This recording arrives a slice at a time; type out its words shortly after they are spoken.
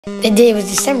The day was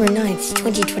December 9th,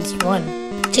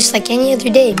 2021. Just like any other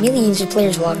day, millions of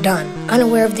players logged on,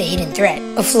 unaware of the hidden threat.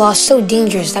 A flaw so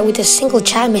dangerous that with a single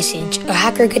chat message, a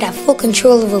hacker could have full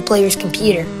control of a player's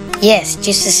computer. Yes,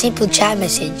 just a simple chat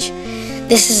message.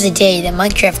 This is a day that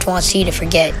Minecraft wants you to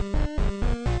forget.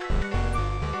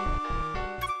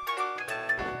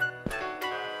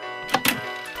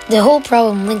 The whole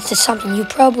problem links to something you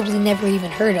probably never even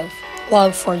heard of,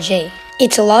 Log4j.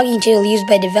 It's a logging tool used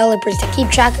by developers to keep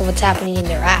track of what's happening in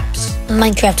their apps.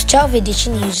 Minecraft Java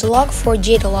Edition used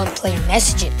Log4j to log player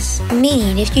messages,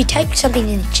 meaning if you typed something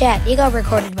in the chat, it got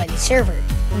recorded by the server.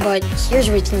 But here's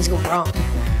where things go wrong.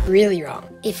 Really wrong.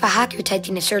 If a hacker typed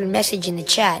in a certain message in the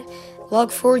chat,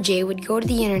 Log4j would go to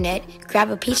the internet,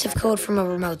 grab a piece of code from a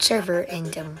remote server,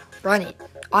 and run it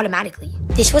automatically.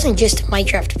 This wasn't just a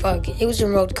Minecraft bug, it was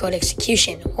remote code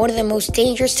execution, one of the most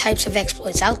dangerous types of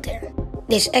exploits out there.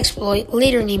 This exploit,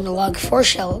 later named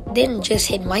Log4Shell, didn't just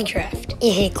hit Minecraft.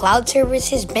 It hit cloud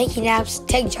services, banking apps,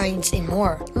 tech giants, and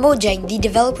more. Mojang, the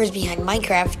developers behind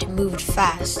Minecraft, moved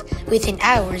fast. Within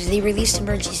hours, they released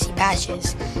emergency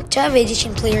patches. Java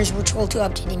Edition players were told to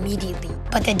update immediately,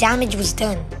 but the damage was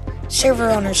done. Server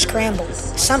owners scrambled.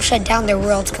 Some shut down their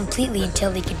worlds completely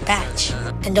until they could patch.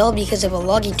 And all because of a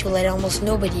logging tool that almost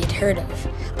nobody had heard of,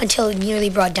 until it nearly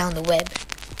brought down the web.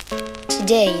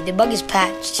 Today, the bug is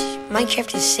patched,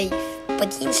 Minecraft is safe,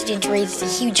 but the incident raised a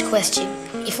huge question.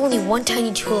 If only one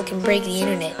tiny tool can break the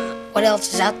internet, what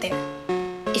else is out there?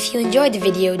 If you enjoyed the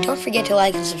video, don't forget to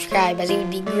like and subscribe as it would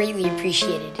be greatly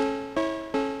appreciated.